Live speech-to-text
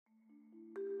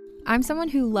I'm someone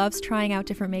who loves trying out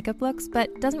different makeup looks,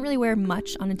 but doesn't really wear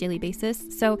much on a daily basis,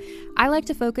 so I like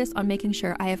to focus on making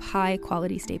sure I have high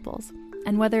quality staples.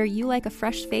 And whether you like a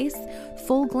fresh face,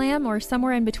 full glam, or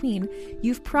somewhere in between,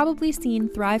 you've probably seen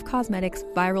Thrive Causemetics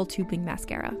Viral Tubing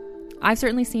Mascara. I've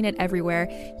certainly seen it everywhere.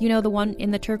 You know, the one in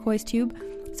the turquoise tube?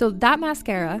 So that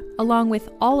mascara, along with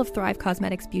all of Thrive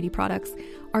Causemetics beauty products,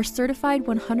 are certified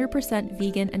 100%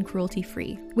 vegan and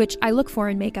cruelty-free, which I look for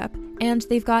in makeup, and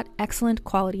they've got excellent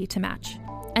quality to match.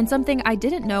 And something I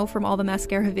didn't know from all the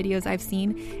mascara videos I've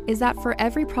seen is that for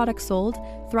every product sold,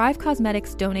 Thrive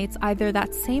Causemetics donates either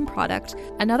that same product,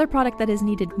 another product that is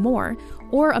needed more,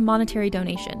 or a monetary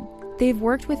donation. They've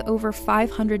worked with over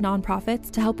 500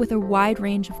 nonprofits to help with a wide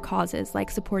range of causes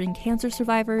like supporting cancer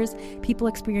survivors, people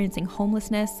experiencing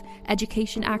homelessness,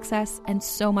 education access, and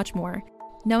so much more.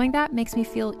 Knowing that makes me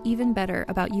feel even better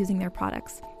about using their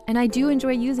products. And I do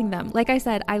enjoy using them. Like I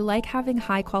said, I like having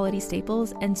high quality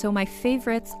staples, and so my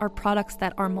favorites are products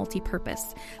that are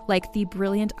multi-purpose, like the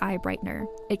Brilliant Eye Brightener.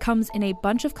 It comes in a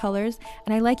bunch of colors,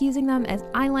 and I like using them as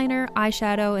eyeliner,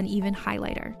 eyeshadow, and even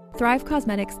highlighter. Thrive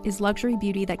Causemetics is luxury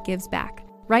beauty that gives back.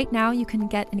 Right now, you can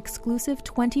get an exclusive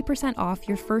 20% off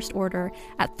your first order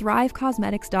at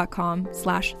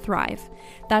thrivecausemetics.com/thrive.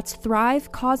 That's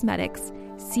Thrive Causemetics,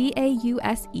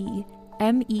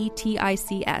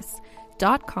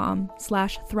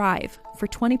 CAUSEMETICS.com/thrive for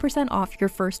 20% off your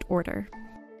first order.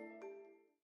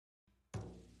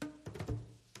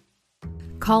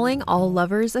 Calling all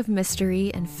lovers of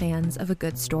mystery and fans of a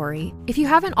good story. If you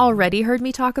haven't already heard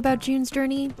me talk about June's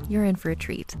Journey, you're in for a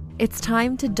treat. It's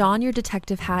time to don your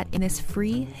detective hat in this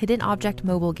free hidden object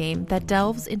mobile game that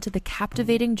delves into the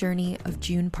captivating journey of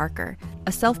June Parker,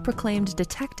 a self-proclaimed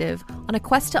detective on a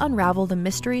quest to unravel the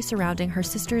mystery surrounding her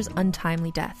sister's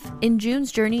untimely death. In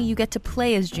June's Journey, you get to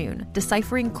play as June,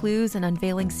 deciphering clues and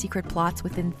unveiling secret plots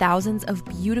within thousands of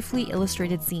beautifully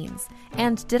illustrated scenes.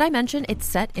 And did I mention it's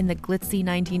set in the glitzy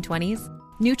 1920s?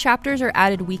 New chapters are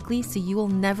added weekly, so you will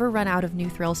never run out of new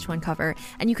thrills to uncover,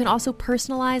 and you can also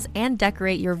personalize and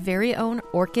decorate your very own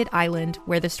Orchid Island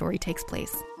where the story takes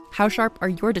place. How sharp are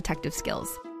your detective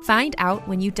skills? Find out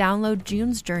when you download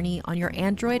June's Journey on your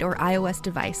Android or iOS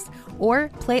device, or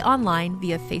play online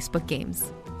via Facebook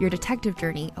Games. Your detective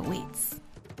journey awaits.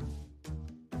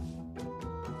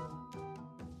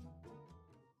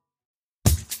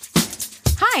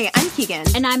 Hi, I'm Keegan.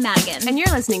 And I'm Madigan. And you're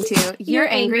listening to Your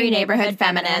Angry Neighborhood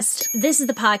Feminist. This is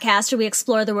the podcast where we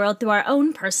explore the world through our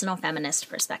own personal feminist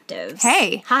perspectives.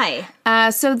 Hey. Hi.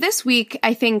 So this week,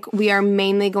 I think we are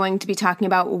mainly going to be talking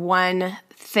about one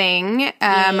thing,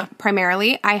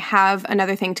 primarily. I have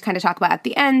another thing to kind of talk about at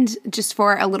the end, just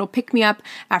for a little pick-me-up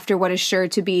after what is sure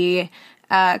to be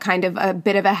kind of a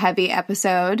bit of a heavy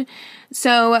episode.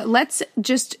 So let's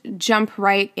just jump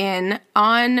right in.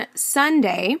 On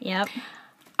Sunday,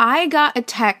 I got a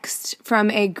text from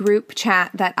a group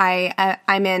chat that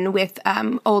I'm in with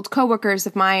old coworkers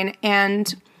of mine,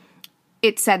 and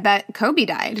it said that Kobe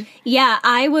died. Yeah,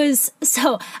 I got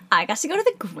to go to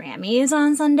the Grammys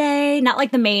on Sunday. Not like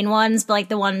the main ones, but like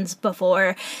the ones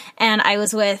before. And I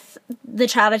was with the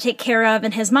child I take care of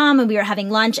and his mom, and we were having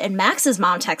lunch, and Max's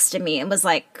mom texted me and was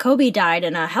like, Kobe died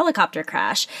in a helicopter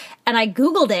crash. And I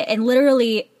Googled it, and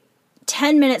literally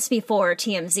 10 minutes before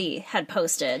TMZ had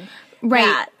posted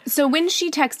that. So when she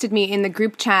texted me in the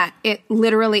group chat, it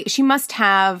literally, she must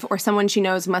have, or someone she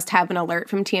knows must have an alert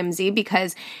from TMZ,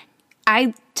 because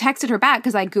I texted her back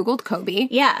because I Googled Kobe.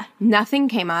 Yeah. Nothing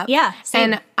came up. Yeah,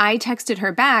 same. And I texted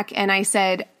her back and I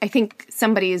said, I think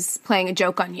somebody's playing a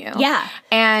joke on you. Yeah.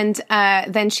 And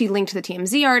then she linked the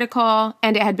TMZ article,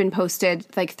 and it had been posted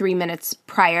like 3 minutes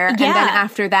prior. Yeah. And then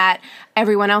after that,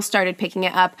 everyone else started picking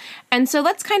it up. And so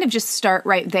let's kind of just start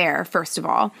right there, first of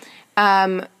all,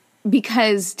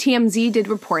 because TMZ did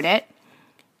report it,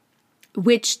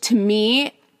 which to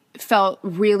me felt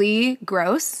really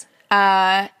gross.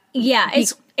 Yeah,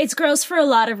 it's gross for a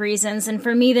lot of reasons, and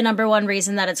for me, the number one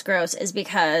reason that it's gross is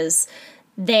because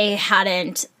they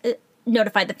hadn't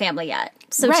notified the family yet.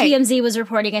 So right. TMZ was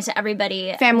reporting it to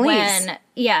everybody. Families.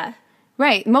 Yeah.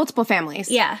 Right, multiple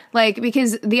families. Yeah. Like,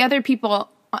 because the other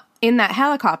people in that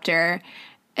helicopter,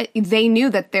 they knew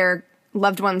that their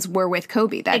loved ones were with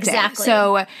Kobe that day.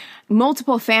 So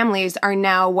multiple families are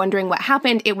now wondering what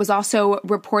happened. It was also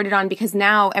reported on because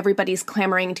now everybody's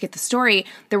clamoring to get the story.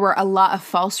 There were a lot of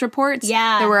false reports.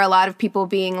 Yeah. There were a lot of people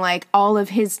being like, all of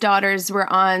his daughters were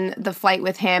on the flight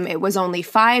with him. It was only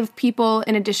 5 people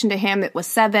in addition to him. It was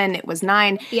 7. It was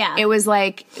 9. Yeah. It was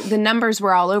like the numbers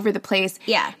were all over the place.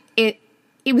 Yeah.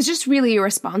 It was just really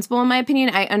irresponsible, in my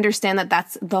opinion. I understand that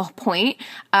that's the point.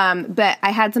 But I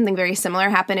had something very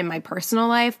similar happen in my personal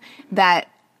life that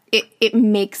it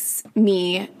makes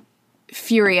me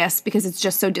furious because it's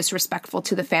just so disrespectful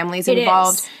to the families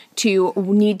involved to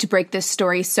need to break this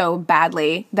story so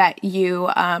badly that you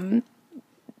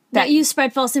that you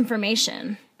spread false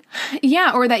information.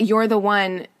 Yeah, or that you're the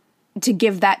one to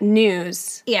give that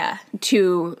news Yeah.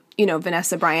 to,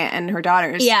 Vanessa Bryant and her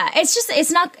daughters. Yeah,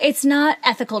 it's not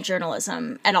ethical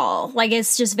journalism at all. Like,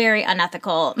 it's just very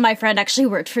unethical. My friend actually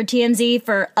worked for TMZ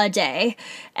for a day,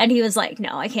 and he was like,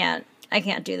 no, I can't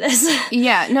do this.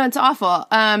 Yeah, no, it's awful.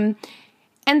 And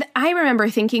I remember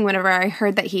thinking whenever I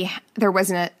heard that there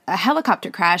wasn't a helicopter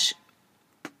crash,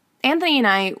 Anthony and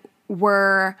I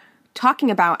were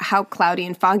talking about how cloudy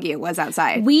and foggy it was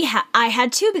outside. I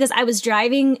had to, because I was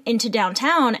driving into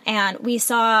downtown and we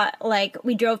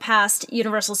drove past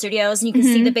Universal Studios and you can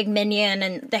see the big Minion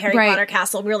and the Harry Potter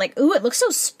castle. We were like, ooh, it looks so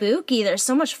spooky. There's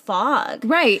so much fog.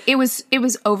 Right. It was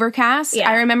overcast. Yeah.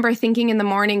 I remember thinking in the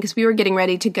morning, because we were getting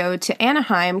ready to go to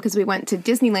Anaheim because we went to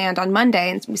Disneyland on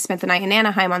Monday and we spent the night in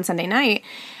Anaheim on Sunday night.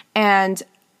 And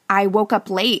I woke up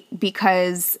late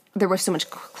because there was so much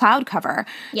cloud cover.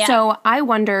 Yeah. So I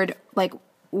wondered,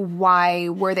 why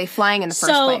were they flying in the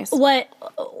first place? So what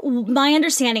my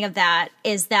understanding of that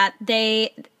is that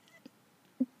they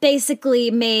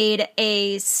basically made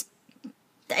a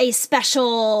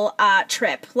special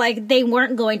trip. Like, they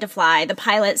weren't going to fly. The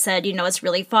pilot said, it's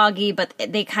really foggy, but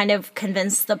they kind of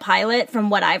convinced the pilot, from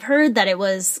what I've heard, that it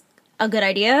was a good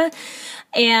idea.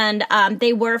 And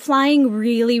they were flying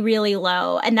really, really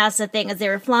low. And that's the thing, is they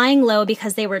were flying low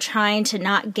because they were trying to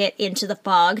not get into the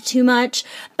fog too much.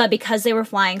 But because they were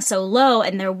flying so low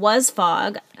and there was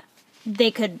fog, they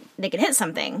could hit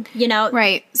something,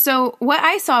 Right. So what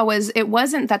I saw was, it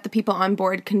wasn't that the people on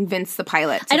board convinced the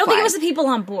pilot to I don't fly. think it was the people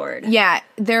on board. Yeah,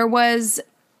 there was.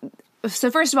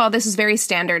 So first of all, this is very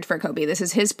standard for Kobe. This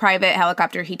is his private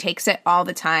helicopter. He takes it all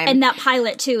the time. And that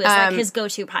pilot, too, is like his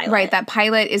go-to pilot. Right, that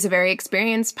pilot is a very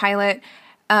experienced pilot.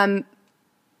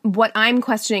 What I'm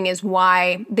questioning is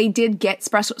why they did get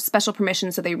special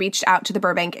permission. So they reached out to the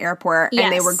Burbank airport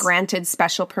and they were granted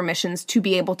special permissions to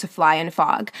be able to fly in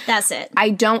fog. That's it.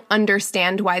 I don't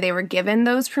understand why they were given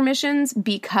those permissions,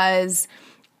 because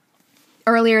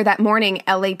earlier that morning,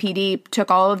 LAPD took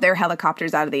all of their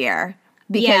helicopters out of the air.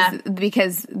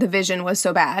 Because the vision was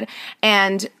so bad.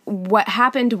 And what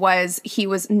happened was he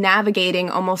was navigating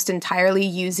almost entirely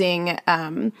using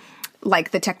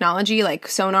the technology, like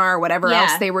sonar or whatever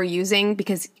else they were using,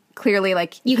 because clearly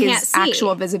his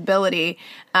actual visibility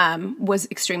was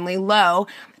extremely low.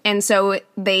 And so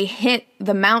they hit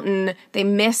the mountain. They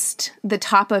missed the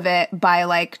top of it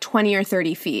by 20 or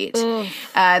 30 feet.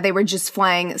 They were just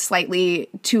flying slightly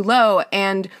too low.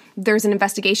 And there's an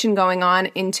investigation going on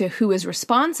into who is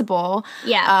responsible.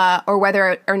 Or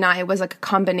whether or not it was a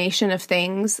combination of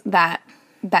things that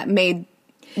made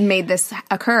this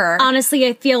occur. Honestly,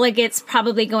 I feel like it's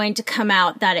probably going to come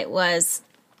out that it was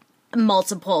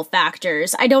multiple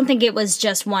factors. I don't think it was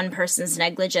just one person's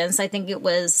negligence. I think it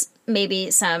was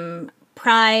maybe some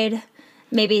pride,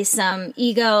 maybe some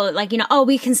ego,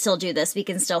 we can still do this, we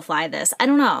can still fly this. I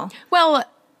don't know. Well,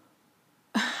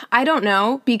 I don't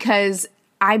know, because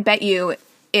I bet you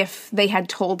if they had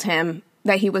told him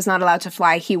that he was not allowed to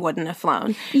fly, he wouldn't have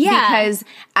flown. Yeah. Because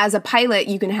as a pilot,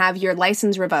 you can have your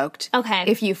license revoked. Okay.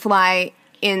 If you fly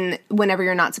in whenever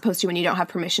you're not supposed to, when you don't have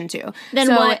permission to. Then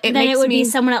it would be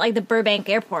someone at the Burbank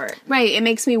airport. Right. It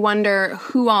makes me wonder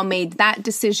who all made that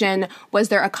decision. Was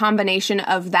there a combination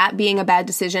of that being a bad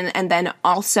decision, and then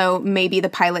also maybe the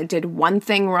pilot did one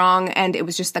thing wrong and it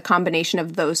was just the combination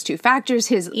of those two factors,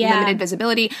 his limited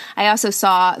visibility. I also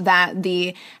saw that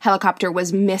the helicopter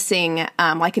was missing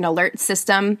an alert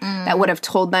system that would have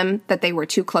told them that they were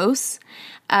too close.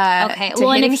 Okay.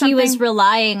 Well, and if he was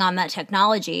relying on that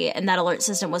technology and that alert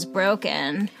system was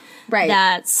broken, right,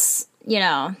 that's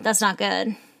not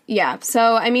good. Yeah.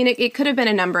 So, I mean, it could have been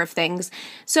a number of things.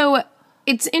 So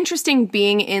it's interesting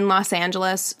being in Los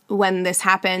Angeles when this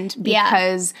happened,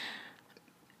 because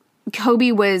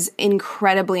Kobe was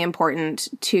incredibly important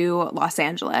to Los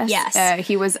Angeles. Yes.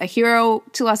 He was a hero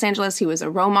to Los Angeles. He was a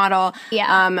role model.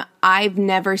 Yeah. I've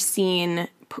never seen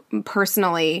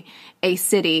personally a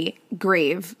city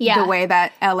grieve the way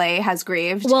that LA has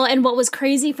grieved. Well, and what was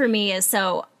crazy for me is,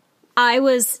 so I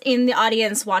was in the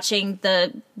audience watching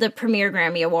the premiere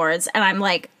Grammy Awards, and I'm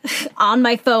on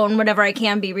my phone whenever I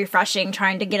can be refreshing,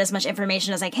 trying to get as much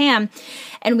information as I can.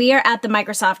 And we are at the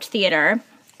Microsoft Theater,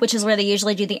 which is where they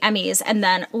usually do the Emmys, and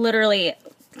then literally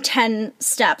 10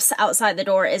 steps outside the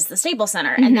door is the Staples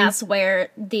Center, and that's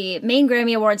where the main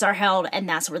Grammy Awards are held, and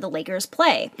that's where the Lakers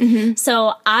play.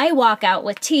 So I walk out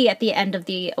with T at the end of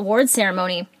the awards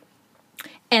ceremony,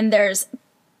 and there's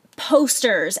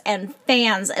posters and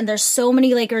fans, and there's so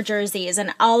many Laker jerseys,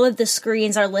 and all of the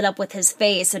screens are lit up with his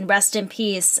face and rest in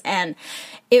peace. And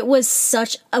it was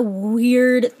such a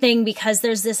weird thing because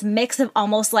there's this mix of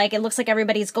almost like it looks like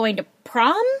everybody's going to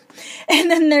prom, and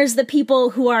then there's the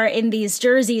people who are in these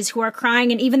jerseys who are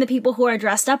crying, and even the people who are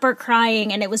dressed up are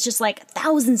crying, and it was just like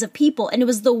thousands of people, and it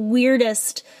was the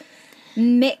weirdest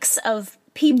mix of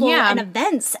people and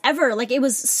events ever. Like it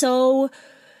was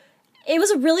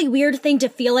a really weird thing to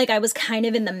feel like I was kind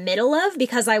of in the middle of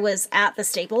because I was at the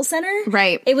Staples Center.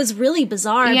 Right. It was really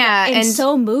bizarre and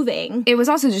so moving. It was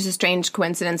also just a strange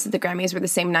coincidence that the Grammys were the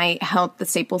same night held at the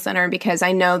Staples Center because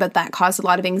I know that caused a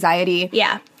lot of anxiety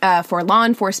for law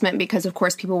enforcement because, of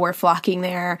course, people were flocking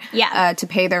there to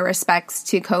pay their respects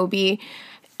to Kobe.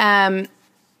 And,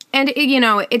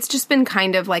 it's just been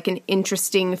kind of like an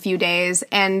interesting few days,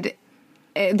 and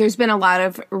there's been a lot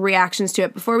of reactions to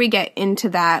it. Before we get into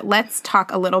that, let's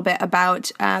talk a little bit about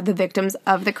the victims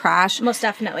of the crash. Most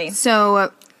definitely.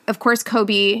 So, of course,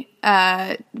 Kobe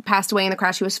passed away in the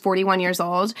crash. He was 41 years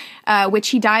old, which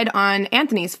he died on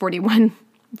Anthony's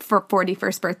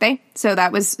 41st birthday. So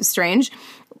that was strange.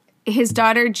 His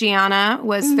daughter, Gianna,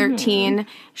 was 13.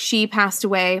 She passed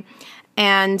away.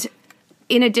 And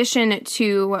in addition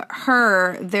to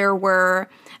her, there were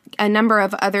a number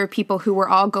of other people who were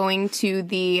all going to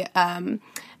the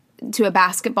to a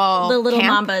basketball The Little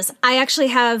camp. Mambas. I actually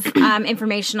have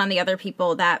information on the other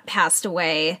people that passed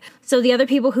away. So the other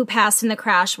people who passed in the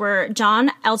crash were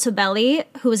John Altobelli,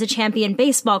 who was a champion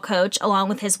baseball coach, along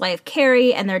with his wife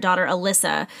Carrie and their daughter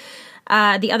Alyssa.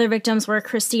 The other victims were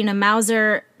Christina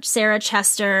Mauser, Sarah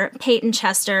Chester, Peyton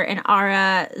Chester, and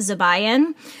Ara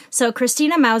Zabayan. So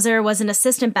Christina Mauser was an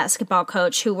assistant basketball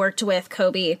coach who worked with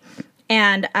Kobe.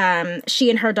 And she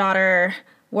and her daughter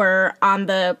were on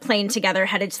the plane together,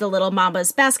 headed to the Little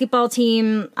Mambas basketball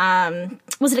team.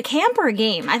 Was it a camp or a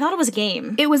game? I thought it was a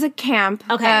game. It was a camp.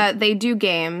 Okay. They do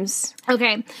games.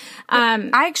 Okay.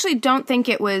 I actually don't think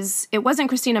it wasn't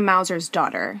Christina Mauser's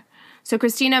daughter. So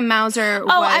Christina Mauser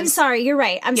was... Oh, I'm sorry. You're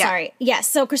right. I'm sorry. Yes.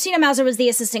 So Christina Mauser was the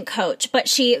assistant coach, but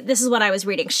this is what I was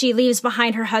reading. She leaves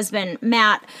behind her husband,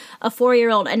 Matt, a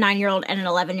 4-year-old, a 9-year-old, and an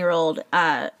 11-year-old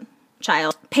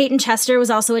child. Peyton Chester was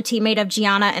also a teammate of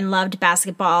Gianna and loved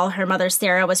basketball. Her mother,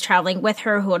 Sarah, was traveling with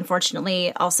her, who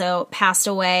unfortunately also passed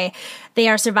away. They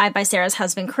are survived by Sarah's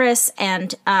husband, Chris,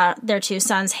 and their 2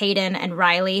 sons, Hayden and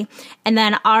Riley. And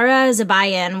then Ara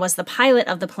Zabayan was the pilot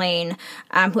of the plane,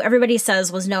 who everybody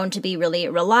says was known to be really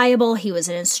reliable. He was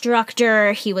an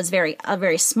instructor. He was a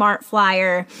very smart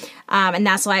flyer. And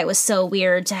that's why it was so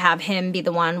weird to have him be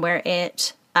the one where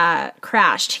it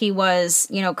crashed. He was,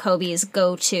 Kobe's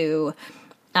go-to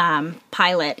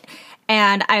pilot.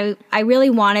 And I really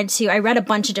wanted to, I read a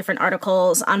bunch of different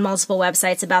articles on multiple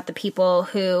websites about the people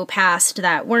who passed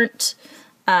that weren't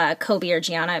Kobe or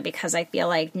Gianna, because I feel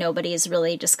like nobody's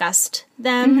really discussed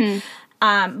them.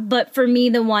 But for me,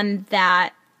 the one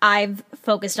that I've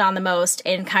focused on the most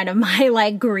in kind of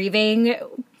my grieving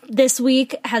this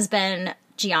week has been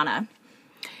Gianna.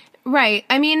 Right.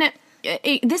 I mean,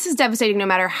 this is devastating no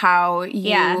matter how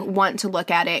you want to look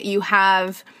at it. You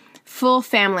have full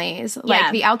families,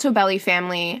 like the Altobelli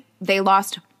family. They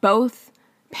lost both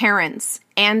parents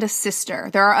and a sister.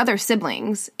 There are other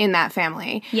siblings in that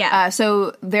family.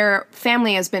 So their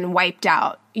family has been wiped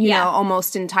out, you know,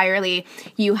 almost entirely.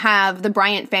 You have the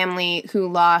Bryant family who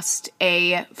lost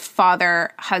a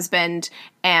father, husband,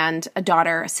 and a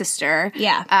daughter, a sister.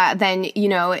 Then,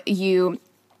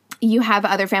 you have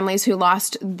other families who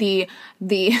lost the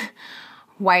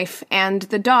wife and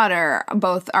the daughter.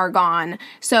 Both are gone.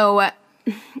 So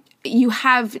you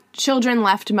have children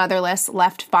left motherless,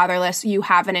 left fatherless. You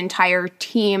have an entire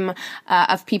team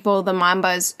of people, the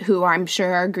Mambas, who I'm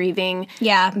sure are grieving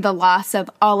the loss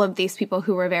of all of these people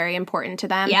who were very important to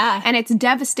them. And it's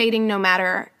devastating no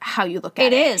matter how you look at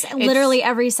it. It is. Literally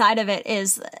every side of it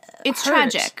is It's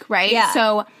hurt. tragic, right?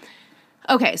 So...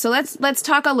 Okay, so let's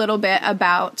talk a little bit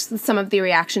about some of the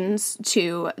reactions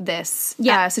to this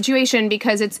situation,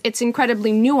 because it's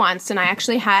incredibly nuanced, and I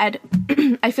actually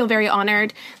I feel very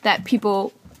honored that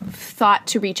people thought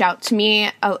to reach out to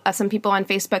me. Some people on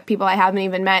Facebook, people I haven't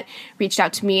even met, reached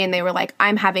out to me, and they were like,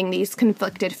 I'm having these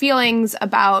conflicted feelings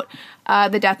about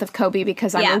the death of Kobe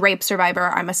because I'm a rape survivor,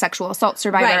 I'm a sexual assault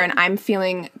survivor, and I'm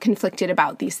feeling conflicted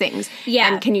about these things.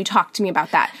 And can you talk to me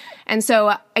about that? And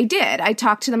so I did. I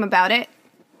talked to them about it.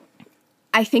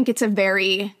 I think it's a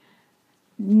very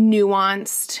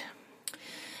nuanced,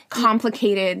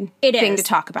 complicated thing to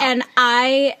talk about. And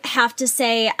I have to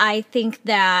say, I think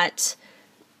that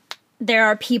there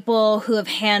are people who have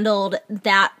handled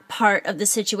that part of the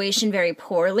situation very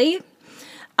poorly.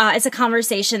 It's a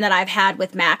conversation that I've had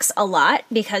with Max a lot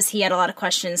because he had a lot of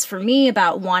questions for me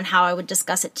about, one, how I would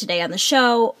discuss it today on the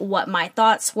show, what my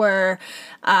thoughts were.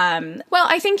 Well,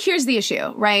 I think here's the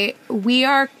issue, right?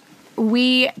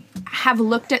 We have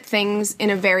looked at things in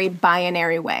a very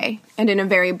binary way and in a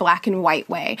very black and white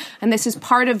way. And this is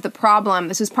part of the problem.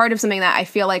 This is part of something that I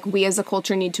feel like we as a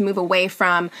culture need to move away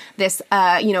from, this,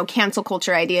 cancel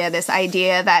culture idea, this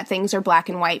idea that things are black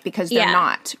and white, because they're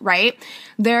not, right?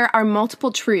 There are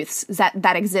multiple truths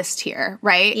that exist here,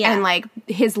 right? Yeah. And like,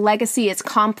 his legacy is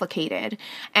complicated,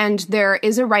 and there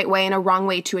is a right way and a wrong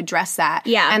way to address that.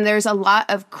 Yeah. And there's a lot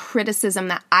of criticism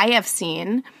that I have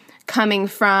seen coming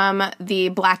from the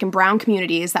Black and brown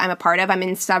communities that I'm a part of. I'm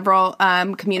in several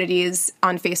communities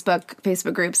on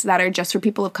Facebook groups that are just for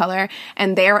people of color,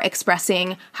 and they're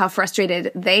expressing how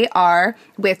frustrated they are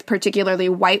with particularly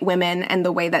white women and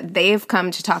the way that they've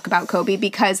come to talk about Kobe,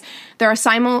 because there are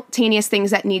simultaneous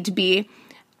things that need to be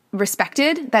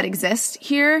respected that exist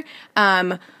here.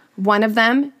 One of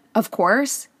them, of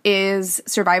course, is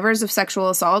survivors of sexual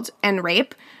assault and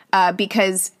rape.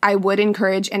 Because I would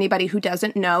encourage anybody who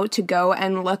doesn't know to go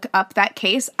and look up that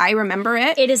case. I remember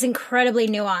it. It is incredibly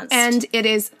nuanced. And it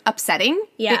is upsetting.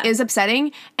 Yeah. It is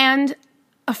upsetting. And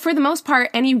for the most part,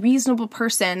 any reasonable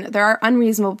person, there are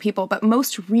unreasonable people, but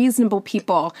most reasonable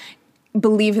people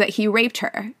believe that he raped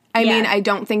her. I mean, I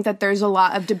don't think that there's a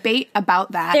lot of debate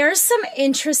about that. There's some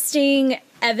interesting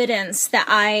evidence that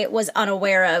I was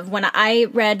unaware of when I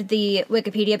read the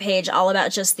Wikipedia page all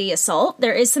about just the assault.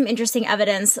 There is some interesting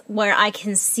evidence where I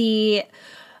can see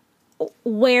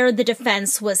where the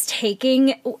defense was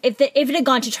taking. If it had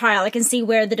gone to trial, I can see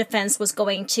where the defense was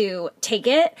going to take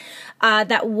it.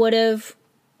 That would have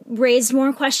raised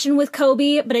more question with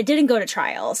Kobe, but it didn't go to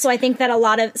trial. So I think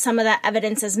that some of that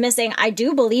evidence is missing. I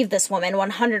do believe this woman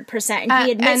 100%, and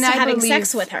he admits to having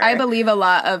sex with her. I believe a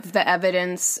lot of the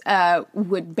evidence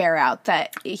would bear out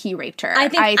that he raped her. I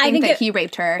think that he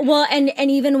raped her. Well,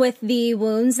 and even with the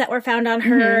wounds that were found on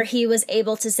her, he was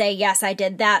able to say, yes, I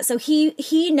did that. So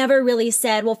he never really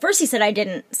said, well, first he said, I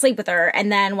didn't sleep with her.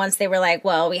 And then once they were like,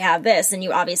 well, we have this, and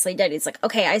you obviously did. He's like,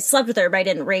 okay, I slept with her, but I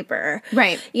didn't rape her.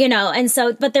 Right. And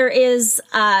so, but there is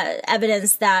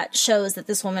evidence that shows that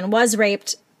this woman was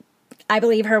raped. I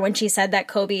believe her when she said that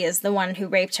Kobe is the one who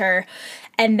raped her.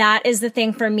 And that is the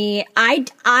thing for me.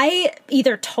 I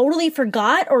either totally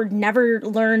forgot or never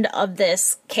learned of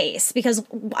this case because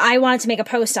I wanted to make a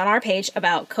post on our page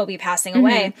about Kobe passing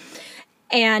away.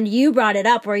 And you brought it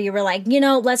up where you were like,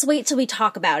 let's wait till we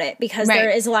talk about it because there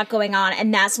is a lot going on.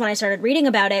 And that's when I started reading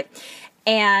about it.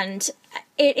 And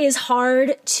it is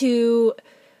hard to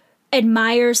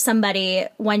admire somebody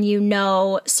when you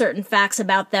know certain facts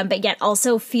about them, but yet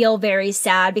also feel very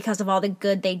sad because of all the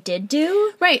good they did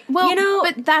do. Right. Well,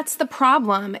 but that's the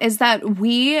problem, is that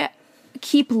we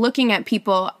keep looking at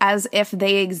people as if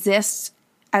they exist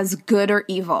as good or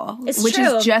evil, which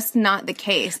is just not the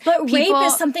case. But rape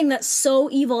is something that's so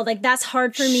evil. Like, that's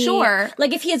hard for me. Sure.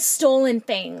 Like, if he had stolen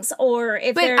things or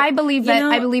if But I believe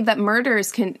that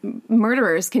murderers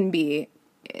can be,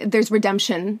 there's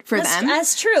redemption for them.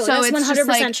 That's true. So that's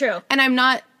 100% true. And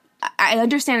I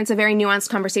understand it's a very nuanced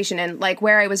conversation, and like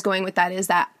where I was going with that is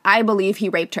that I believe he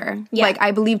raped her. Yeah. Like,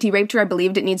 I believed he raped her. I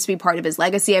believed it needs to be part of his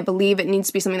legacy. I believe it needs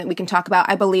to be something that we can talk about.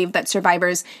 I believe that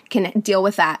survivors can deal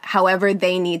with that however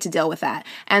they need to deal with that,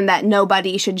 and that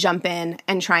nobody should jump in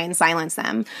and try and silence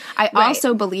them. I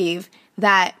also believe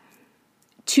that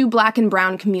to Black and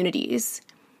brown communities,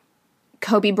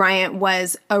 Kobe Bryant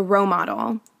was a role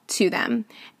model to them,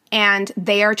 and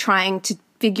they are trying to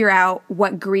figure out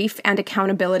what grief and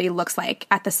accountability looks like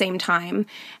at the same time,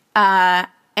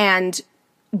 and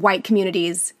white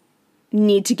communities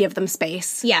need to give them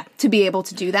space to be able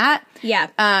to do that.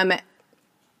 I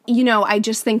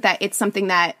just think that it's something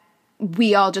that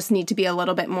we all just need to be a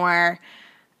little bit more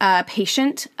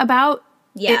patient about.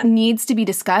 It needs to be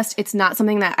discussed. It's not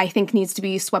something that I think needs to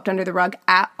be swept under the rug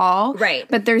at all. Right.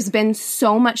 But there's been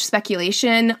so much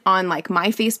speculation on like my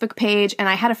Facebook page, and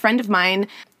I had a friend of mine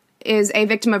is a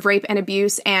victim of rape and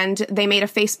abuse, and they made a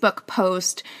Facebook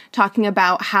post talking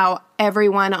about how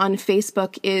everyone on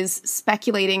Facebook is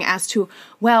speculating as to,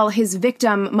 well, his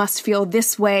victim must feel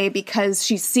this way because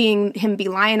she's seeing him be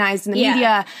lionized in the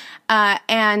media,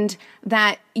 and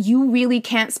that you really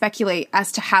can't speculate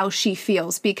as to how she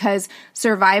feels, because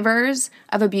survivors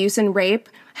of abuse and rape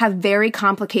have very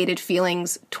complicated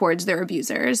feelings towards their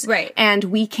abusers. Right. And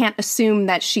we can't assume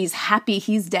that she's happy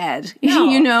he's dead,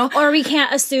 No. Or we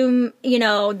can't assume,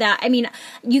 that, I mean,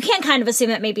 you can kind of assume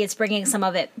that maybe it's bringing some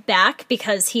of it back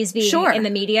because he's being in the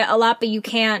media a lot, but you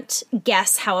can't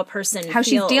guess how a person feels. How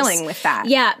she's dealing with that.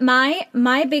 Yeah.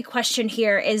 My big question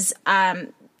here is,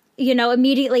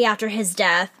 immediately after his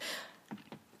death,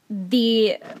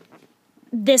 this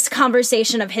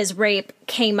conversation of his rape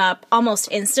came up almost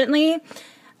instantly.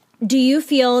 Do you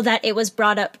feel that it was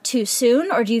brought up too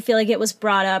soon, or do you feel like it was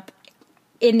brought up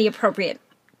in the appropriate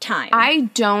time? I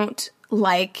don't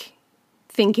like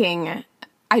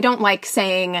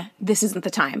saying this isn't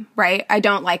the time, right? I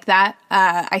don't like that.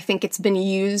 I think it's been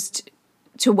used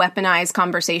to weaponize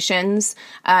conversations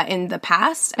in the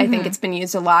past. I think it's been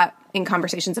used a lot in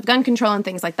conversations of gun control and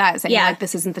things like that, saying like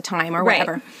this isn't the time or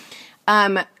whatever.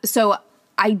 So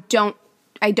I don't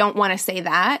want to say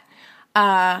that.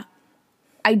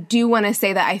 I do want to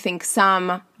say that I think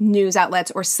some news outlets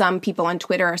or some people on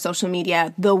Twitter or social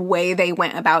media, the way they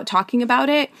went about talking about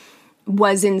it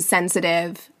was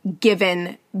insensitive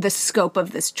given the scope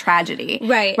of this tragedy.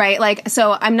 Right. Right? Like,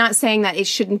 so I'm not saying that it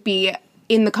shouldn't be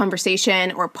in the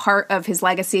conversation or part of his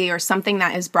legacy or something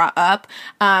that is brought up,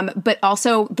 but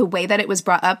also the way that it was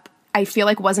brought up, I feel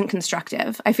like wasn't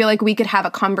constructive. I feel like we could have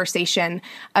a conversation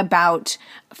about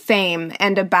fame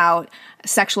and about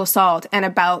sexual assault and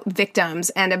about victims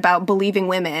and about believing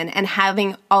women and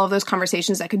having all of those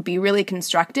conversations that could be really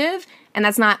constructive. And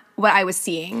that's not what I was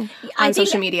seeing on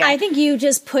social media. I think you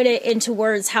just put it into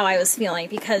words how I was feeling,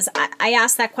 because I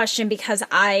asked that question because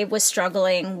I was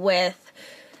struggling with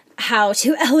how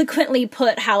to eloquently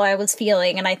put how I was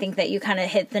feeling. And I think that you kind of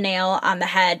hit the nail on the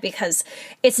head, because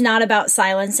it's not about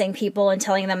silencing people and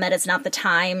telling them that it's not the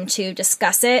time to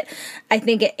discuss it. I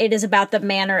think it is about the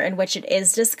manner in which it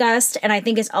is discussed. And I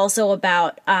think it's also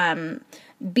about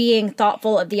being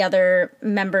thoughtful of the other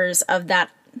members of that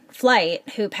flight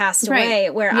who passed away,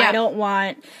 where I don't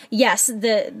want,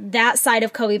 that side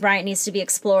of Kobe Bryant needs to be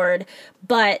explored,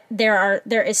 but there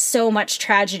is so much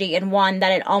tragedy in one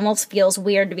that it almost feels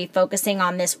weird to be focusing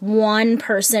on this one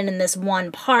person and this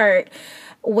one part,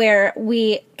 where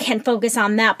we can focus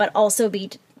on that but also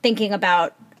be thinking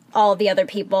about all the other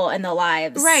people and the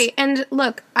lives. Right. And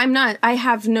look, I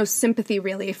have no sympathy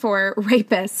really for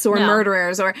rapists or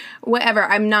murderers or whatever.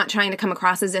 I'm not trying to come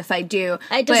across as if I do.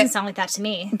 It doesn't sound like that to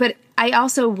me. But I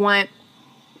also want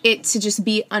it to just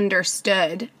be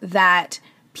understood that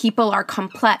people are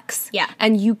complex. Yeah.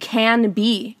 And you can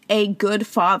be a good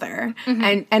father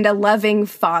and a loving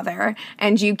father.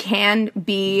 And you can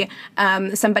be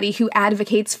somebody who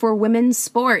advocates for women's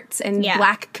sports and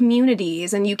Black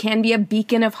communities. And you can be a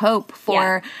beacon of hope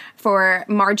for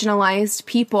marginalized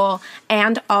people,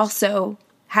 and also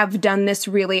have done this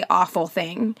really awful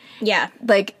thing. Yeah.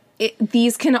 Like,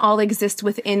 these can all exist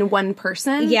within one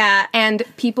person. Yeah. And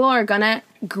people are going to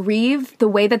grieve the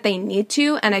way that they need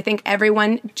to. And I think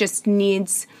everyone just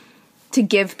needs to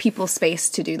give people space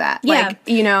to do that. Yeah.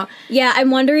 Like, Yeah, I'm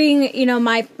wondering,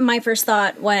 my first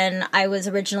thought when I was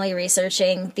originally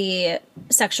researching the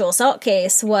sexual assault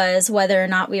case was whether or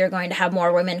not we are going to have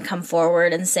more women come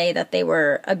forward and say that they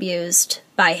were abused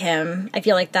by him. I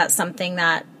feel like that's something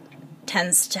that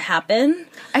tends to happen.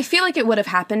 I feel like it would have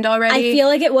happened already. I feel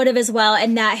like it would have as well,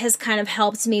 and that has kind of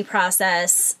helped me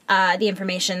process the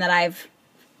information that I've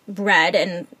read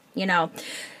and,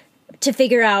 to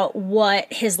figure out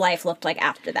what his life looked like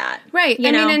after that. Right.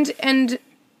 And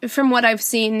from what I've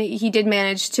seen, he did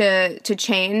manage to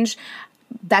change.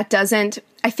 That doesn't...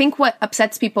 I think what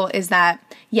upsets people is that,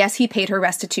 yes, he paid her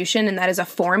restitution, and that is a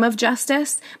form of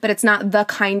justice, but it's not the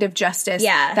kind of justice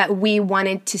that we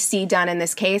wanted to see done in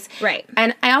this case. Right.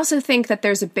 And I also think that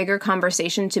there's a bigger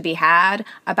conversation to be had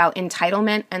about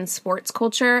entitlement and sports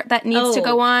culture that needs to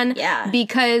go on. Yeah.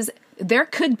 Because there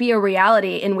could be a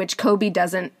reality in which Kobe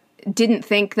didn't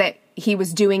think that he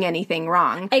was doing anything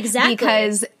wrong.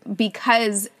 Exactly.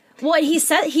 Because what he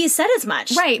said as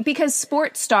much. Right, because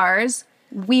sports stars,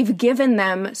 we've given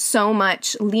them so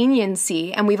much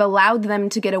leniency and we've allowed them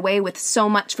to get away with so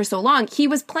much for so long. He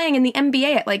was playing in the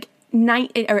NBA at like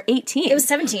 19 or 18. It was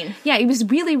 17. Yeah, he was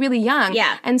really, really young.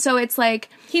 Yeah. And so it's like...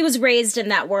 He was raised in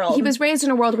that world. He was raised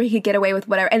in a world where he could get away with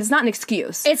whatever. And it's not an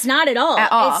excuse. It's not at all.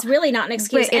 At all. It's really not an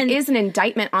excuse. But it is an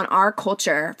indictment on our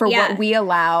culture for what we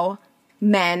allow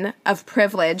men of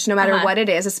privilege, no matter what it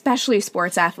is, especially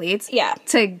sports athletes,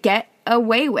 to get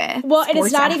away with. Well, and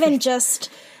it's not even just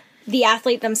the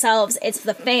athlete themselves, it's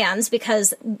the fans,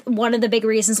 because one of the big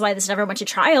reasons why this never went to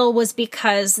trial was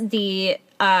because the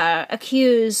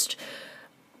accused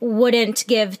wouldn't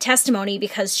give testimony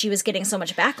because she was getting so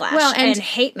much backlash and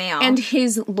hate mail. And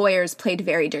his lawyers played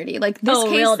very dirty. Like, this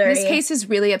real dirty. This case is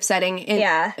really upsetting.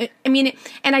 I mean,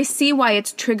 and I see why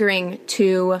it's triggering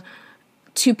to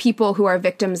people who are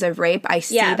victims of rape. I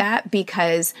see that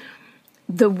because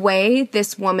the way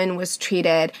this woman was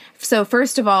treated. So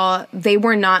first of all, they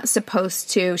were not supposed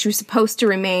to, she was supposed to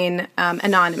remain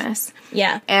anonymous.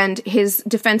 Yeah. And his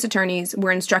defense attorneys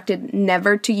were instructed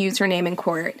never to use her name in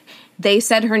court. They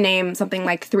said her name something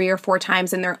like 3 or 4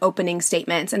 times in their opening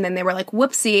statements. And then they were like,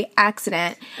 whoopsie,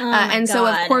 accident. And God. so,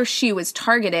 of course, she was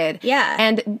targeted. Yeah.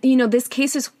 And, you know, this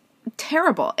case is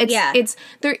terrible. It's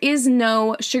there is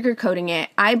no sugarcoating it.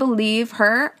 I believe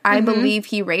her. I believe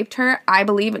he raped her. I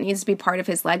believe it needs to be part of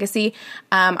his legacy.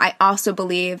 I also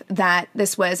believe that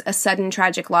this was a sudden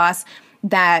tragic loss,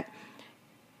 that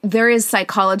there is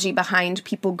psychology behind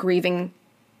people grieving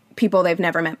people they've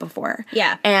never met before.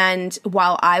 Yeah. And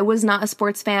while I was not a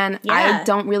sports fan, I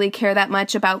don't really care that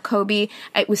much about Kobe.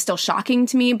 It was still shocking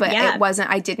to me, but it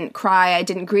wasn't, I didn't cry, I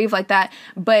didn't grieve like that.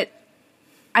 But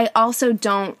I also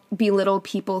don't belittle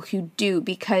people who do,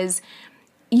 because,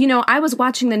 you know, I was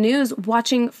watching the news,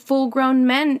 watching full-grown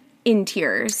men in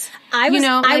tears. I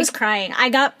was crying. I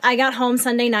got home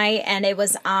Sunday night and it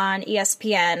was on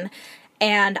ESPN,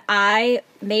 and I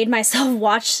made myself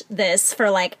watch this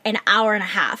for like an hour and a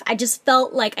half. I just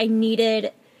felt like I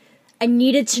needed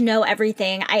to know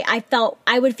everything. I felt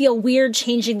I would feel weird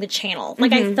changing the channel.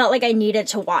 Like I felt like I needed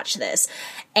to watch this.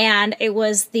 And it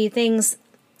was the things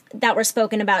that were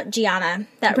spoken about Gianna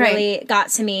that really got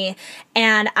to me,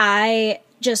 and I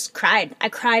just cried. I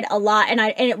cried a lot, and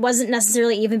it wasn't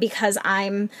necessarily even because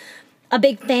I'm a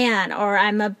big fan or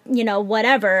I'm a, you know,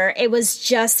 whatever. It was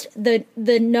just the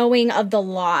knowing of the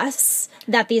loss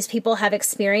that these people have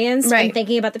experienced, and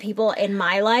thinking about the people in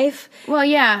my life. Well,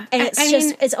 yeah. And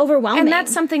it's overwhelming. And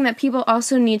that's something that people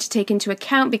also need to take into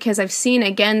account, because I've seen,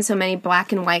 again, so many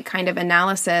black and white kind of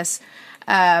analyses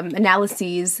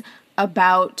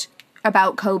about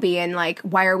Kobe, and like,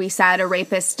 why are we sad a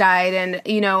rapist died? And,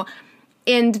 you know,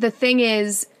 and the thing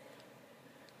is,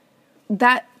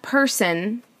 that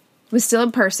person was still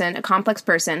a person, a complex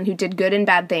person who did good and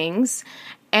bad things,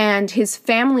 and his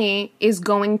family is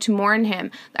going to mourn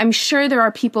him. I'm sure there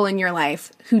are people in your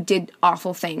life who did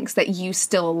awful things that you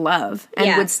still love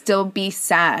and would still be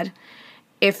sad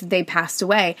if they passed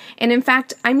away. And in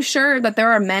fact, I'm sure that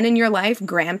there are men in your life,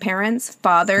 grandparents,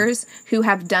 fathers, who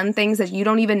have done things that you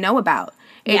don't even know about.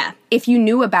 If you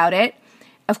knew about it,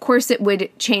 of course it would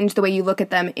change the way you look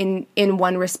at them in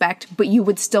one respect, but you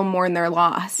would still mourn their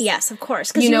loss. Yes, of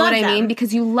course. Because you know what I mean?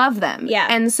 Because you love them. Yeah.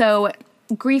 And so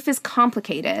grief is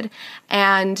complicated.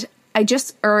 And I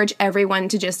just urge everyone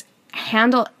to just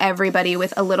handle everybody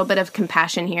with a little bit of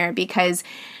compassion here, because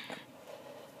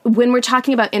when we're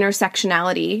talking about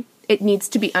intersectionality, it needs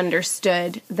to be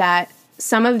understood that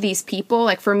some of these people,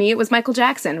 like for me, it was Michael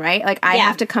Jackson, right? Like I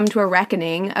have to come to a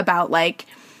reckoning about like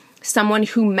someone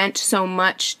who meant so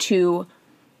much to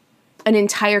an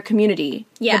entire community,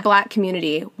 the black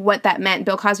community, what that meant.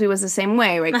 Bill Cosby was the same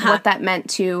way, right? What that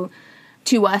meant to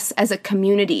us as a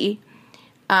community,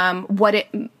 what it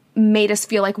made us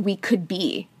feel like we could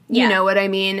be. You know what I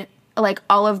mean? Like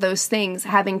all of those things,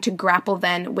 having to grapple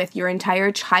then with your entire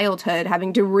childhood,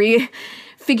 having to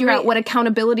figure out what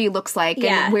accountability looks like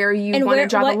and where you want to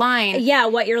draw the line. Yeah,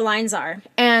 what your lines are.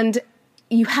 And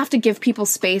you have to give people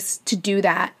space to do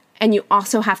that. And you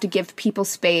also have to give people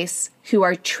space who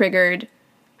are triggered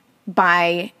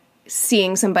by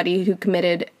seeing somebody who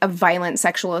committed a violent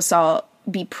sexual assault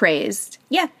be praised.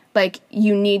 Yeah. Like,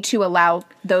 you need to allow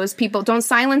those people, don't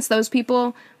silence those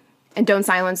people, and don't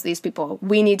silence these people.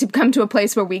 We need to come to a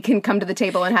place where we can come to the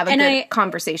table and have a good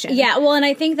conversation. Yeah, well, and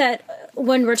I think that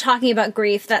when we're talking about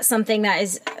grief, that's something that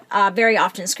is very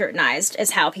often scrutinized,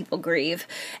 is how people grieve.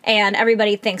 And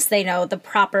everybody thinks they know the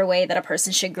proper way that a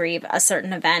person should grieve a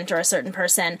certain event or a certain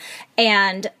person.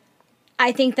 And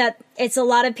I think that it's a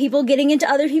lot of people getting into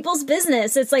other people's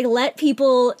business. It's like, let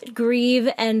people grieve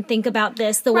and think about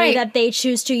this the way that they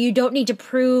choose to. You don't need to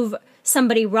prove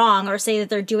somebody wrong or say that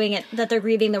they're doing it, that they're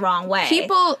grieving the wrong way.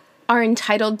 People are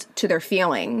entitled to their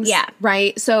feelings. Yeah.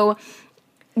 Right? So,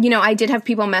 you know, I did have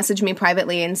people message me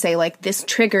privately and say, like, this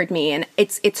triggered me, and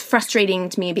it's frustrating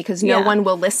to me because no one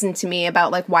will listen to me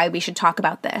about, like, why we should talk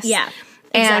about this. Yeah,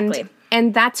 exactly.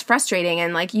 And that's frustrating,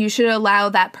 and, like, you should allow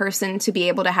that person to be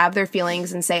able to have their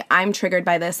feelings and say, I'm triggered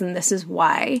by this, and this is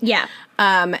why. Yeah.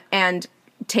 And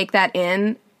take that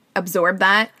in, absorb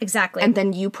that. Exactly. And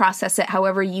then you process it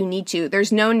however you need to.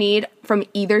 There's no need from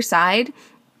either side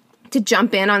to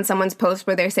jump in on someone's post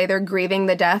where they say they're grieving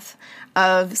the death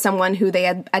of someone who they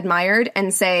admired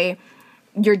and say,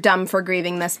 you're dumb for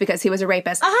grieving this because he was a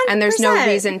rapist. 100%. And there's no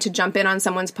reason to jump in on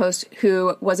someone's post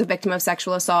who was a victim of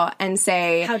sexual assault and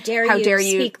say, how dare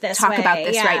you speak this talk way. about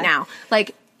this right now.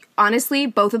 Like, honestly,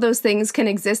 both of those things can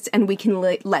exist and we can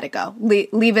let it go.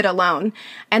 Leave it alone.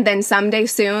 And then someday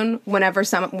soon, when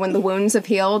the wounds have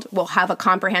healed, we'll have a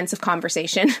comprehensive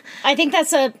conversation. I think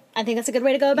that's a good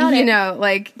way to go about it. You know,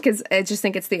 like, because I just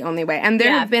think it's the only way. And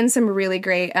there have been some really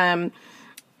great,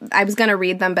 I was going to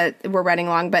read them, but we're running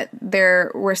long, but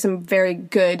there were some very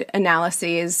good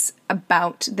analyses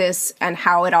about this and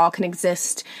how it all can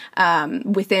exist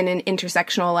within an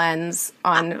intersectional lens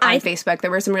on Facebook. There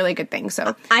were some really good things.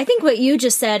 So I think what you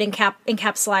just said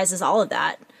encapsulizes all of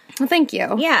that. Well, thank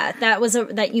you. Yeah,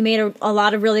 that you made a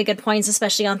lot of really good points,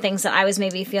 especially on things that I was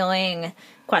maybe feeling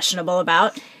questionable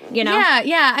about, you know?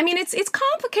 Yeah. I mean, it's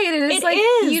complicated.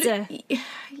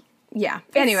 Yeah.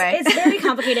 Anyway. It's very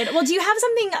complicated. Well, do you have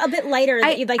something a bit lighter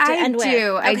that you'd like to end with?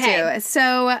 I do.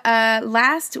 So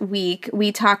last week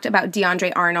we talked about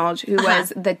DeAndre Arnold, who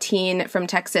was the teen from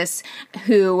Texas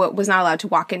who was not allowed to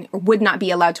walk in, or would not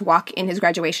be allowed to walk in his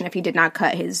graduation if he did not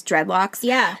cut his dreadlocks.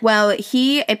 Yeah. Well,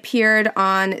 he appeared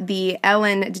on the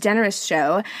Ellen DeGeneres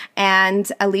show, and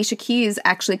Alicia Keys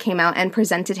actually came out and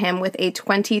presented him with a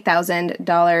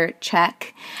 $20,000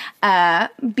 check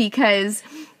because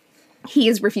he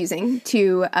is refusing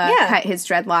to cut his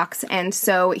dreadlocks, and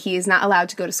so he is not allowed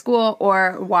to go to school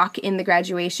or walk in the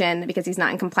graduation because he's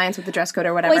not in compliance with the dress code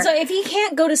or whatever. Wait, so if he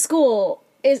can't go to school,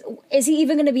 is he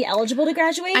even going to be eligible to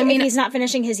graduate if he's not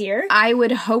finishing his year? I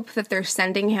would hope that they're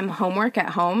sending him homework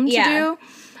at home to do.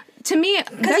 To me,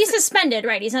 because he's suspended,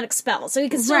 right? He's not expelled, so he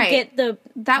can still get the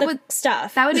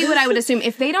stuff. That would be what I would assume.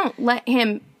 If they don't let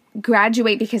him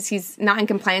graduate because he's not in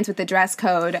compliance with the dress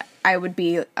code, I would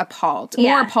be appalled.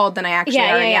 More appalled than I actually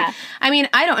already am. I mean,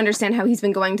 I don't understand how he's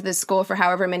been going to this school for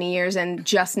however many years and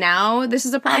just now this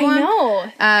is a problem. I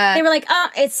know. They were like,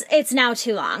 it's now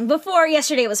too long. Before,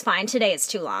 yesterday it was fine. Today it's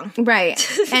too long. Right.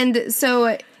 And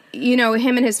so, you know,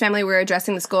 him and his family were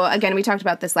addressing the school. Again, we talked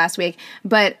about this last week,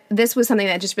 but this was something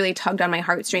that just really tugged on my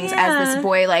heartstrings as this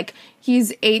boy, like,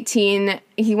 he's 18,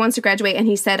 he wants to graduate, and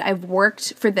he said, I've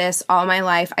worked for this all my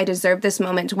life. I deserve this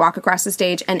moment to walk across the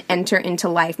stage and enter into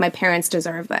life. My parents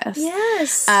deserve this.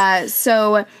 Yes.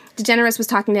 So DeGeneres was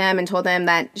talking to him and told him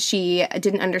that she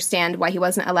didn't understand why he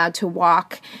wasn't allowed to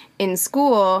walk in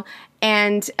school.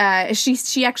 And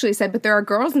she actually said, but there are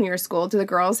girls in your school. Do the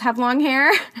girls have long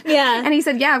hair? Yeah. And he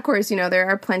said, yeah, of course, you know, there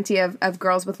are plenty of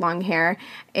girls with long hair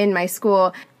in my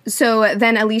school. So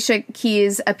then Alicia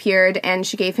Keys appeared, and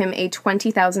she gave him a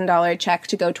 $20,000 check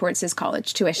to go towards his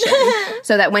college tuition,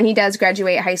 so that when he does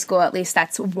graduate high school, at least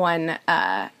that's one,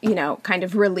 kind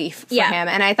of relief for him.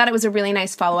 And I thought it was a really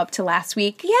nice follow-up to last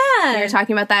week. Yeah. We were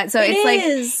talking about that. So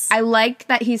it's like, I like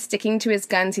that he's sticking to his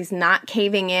guns. He's not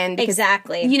caving in. Because,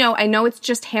 exactly. You know, I know it's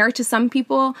just hair to some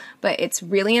people, but it's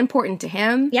really important to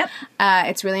him. Yep.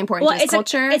 It's really important to his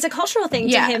culture. It's a cultural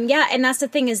thing to him. Yeah. And that's the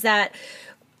thing, is that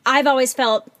I've always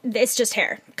felt it's just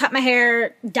hair. Cut my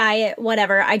hair, dye it,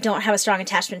 whatever. I don't have a strong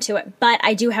attachment to it. But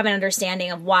I do have an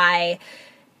understanding of why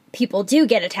people do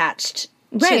get attached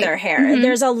to their hair. Mm-hmm.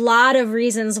 There's a lot of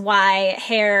reasons why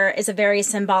hair is a very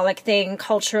symbolic thing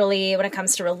culturally when it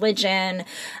comes to religion,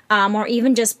 or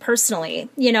even just personally.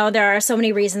 You know, there are so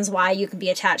many reasons why you can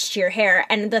be attached to your hair.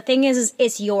 And the thing is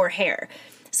it's your hair.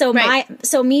 So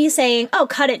me saying, oh,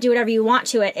 cut it, do whatever you want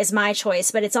to it, is my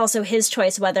choice, but it's also his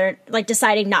choice whether, like,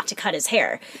 deciding not to cut his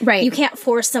hair. Right. You can't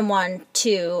force someone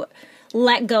to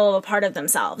let go of a part of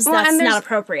themselves. Well, that's not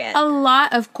appropriate. A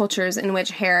lot of cultures in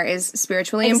which hair is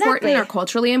spiritually important or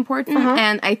culturally important,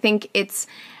 and I think it's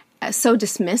so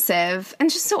dismissive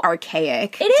and just so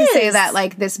archaic to say that,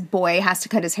 like, this boy has to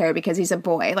cut his hair because he's a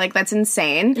boy. Like, that's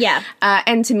insane. Yeah.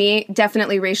 And to me,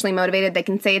 definitely racially motivated. They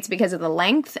can say it's because of the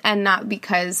length and not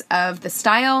because of the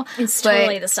style. It's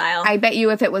totally the style. I bet you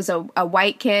if it was a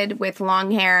white kid with long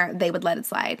hair, they would let it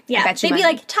slide. Yeah. They'd be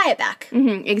like, tie it back.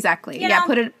 Mm-hmm, exactly. You know?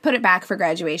 Put it back for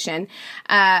graduation.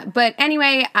 But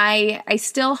anyway, I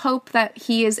still hope that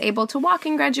he is able to walk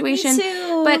in graduation. Me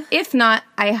too. But if not,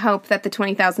 I hope that the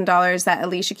 $20,000 that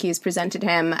Alicia Keys presented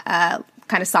him kind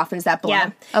of softens that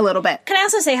blow a little bit. Can I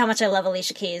also say how much I love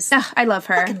Alicia Keys? I love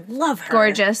her. Fucking love her.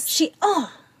 Gorgeous.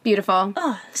 Beautiful.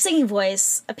 Singing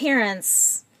voice,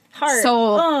 appearance, heart.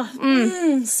 Soul.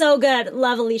 So good.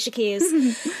 Love Alicia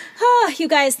Keys. You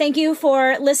guys, thank you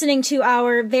for listening to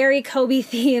our very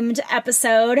Kobe-themed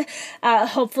episode.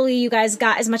 Hopefully you guys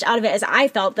got as much out of it as I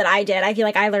felt that I did. I feel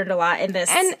like I learned a lot in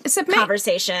this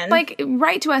conversation. Like,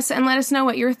 write to us and let us know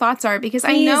what your thoughts are, because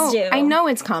I know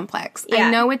it's complex. Yeah.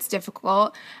 I know it's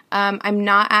difficult. I'm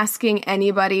not asking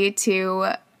anybody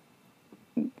to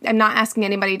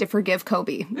forgive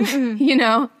Kobe. You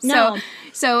know? No.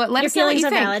 So let us know what you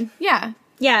think. Valid. Yeah.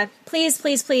 Yeah, please,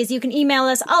 please, please. You can email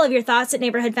us all of your thoughts at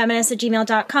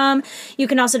neighborhoodfeminist@gmail.com. You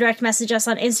can also direct message us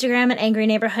on Instagram at Angry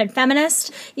Neighborhood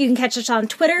Feminist. You can catch us on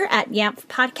Twitter at YANF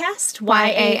Podcast,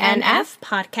 YANF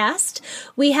Podcast.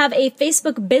 We have a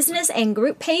Facebook business and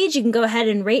group page. You can go ahead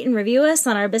and rate and review us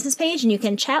on our business page, and you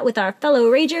can chat with our fellow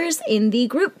Ragers in the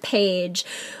group page.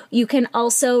 You can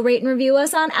also rate and review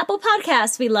us on Apple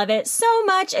Podcasts. We love it so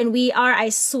much. And I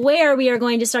swear we are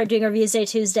going to start doing Reviews Day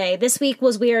Tuesday. This week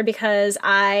was weird because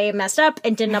I messed up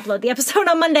and didn't upload the episode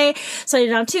on Monday. So I did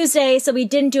it on Tuesday. So we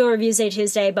didn't do a Reviews Day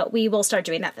Tuesday, but we will start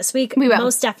doing that this week. We will.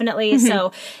 Most definitely. Mm-hmm.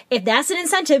 So if that's an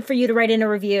incentive for you to write in a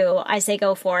review, I say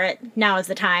go for it. Now is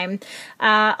the time.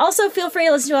 Also, feel free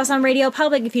to listen to us on Radio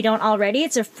Public if you don't already.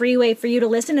 It's a free way for you to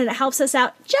listen, and it helps us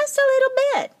out just a little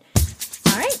bit.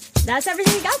 All right. That's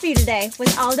everything we got for you today.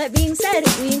 With all that being said,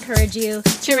 we encourage you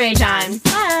to rage on.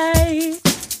 Bye.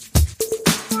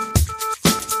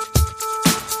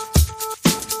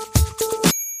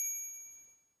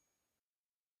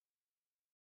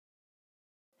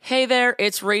 Hey there,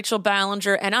 it's Rachel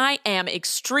Ballinger, and I am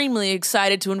extremely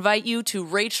excited to invite you to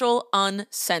Rachel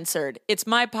Uncensored. It's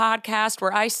my podcast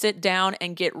where I sit down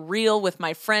and get real with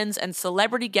my friends and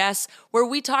celebrity guests, where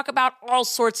we talk about all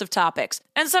sorts of topics.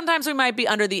 And sometimes we might be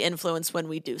under the influence when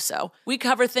we do so. We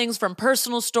cover things from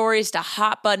personal stories to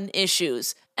hot-button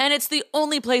issues. And it's the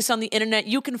only place on the internet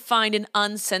you can find an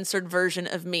uncensored version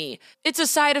of me. It's a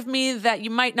side of me that you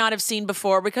might not have seen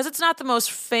before because it's not the most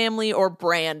family or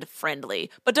brand friendly.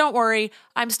 But don't worry,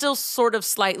 I'm still sort of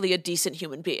slightly a decent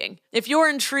human being. If you're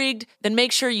intrigued, then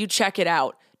make sure you check it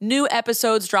out. New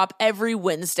episodes drop every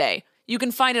Wednesday. You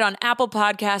can find it on Apple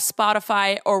Podcasts,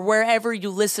 Spotify, or wherever you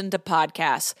listen to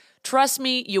podcasts. Trust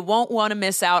me, you won't want to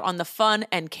miss out on the fun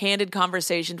and candid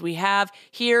conversations we have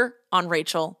here on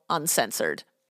Rachel Uncensored.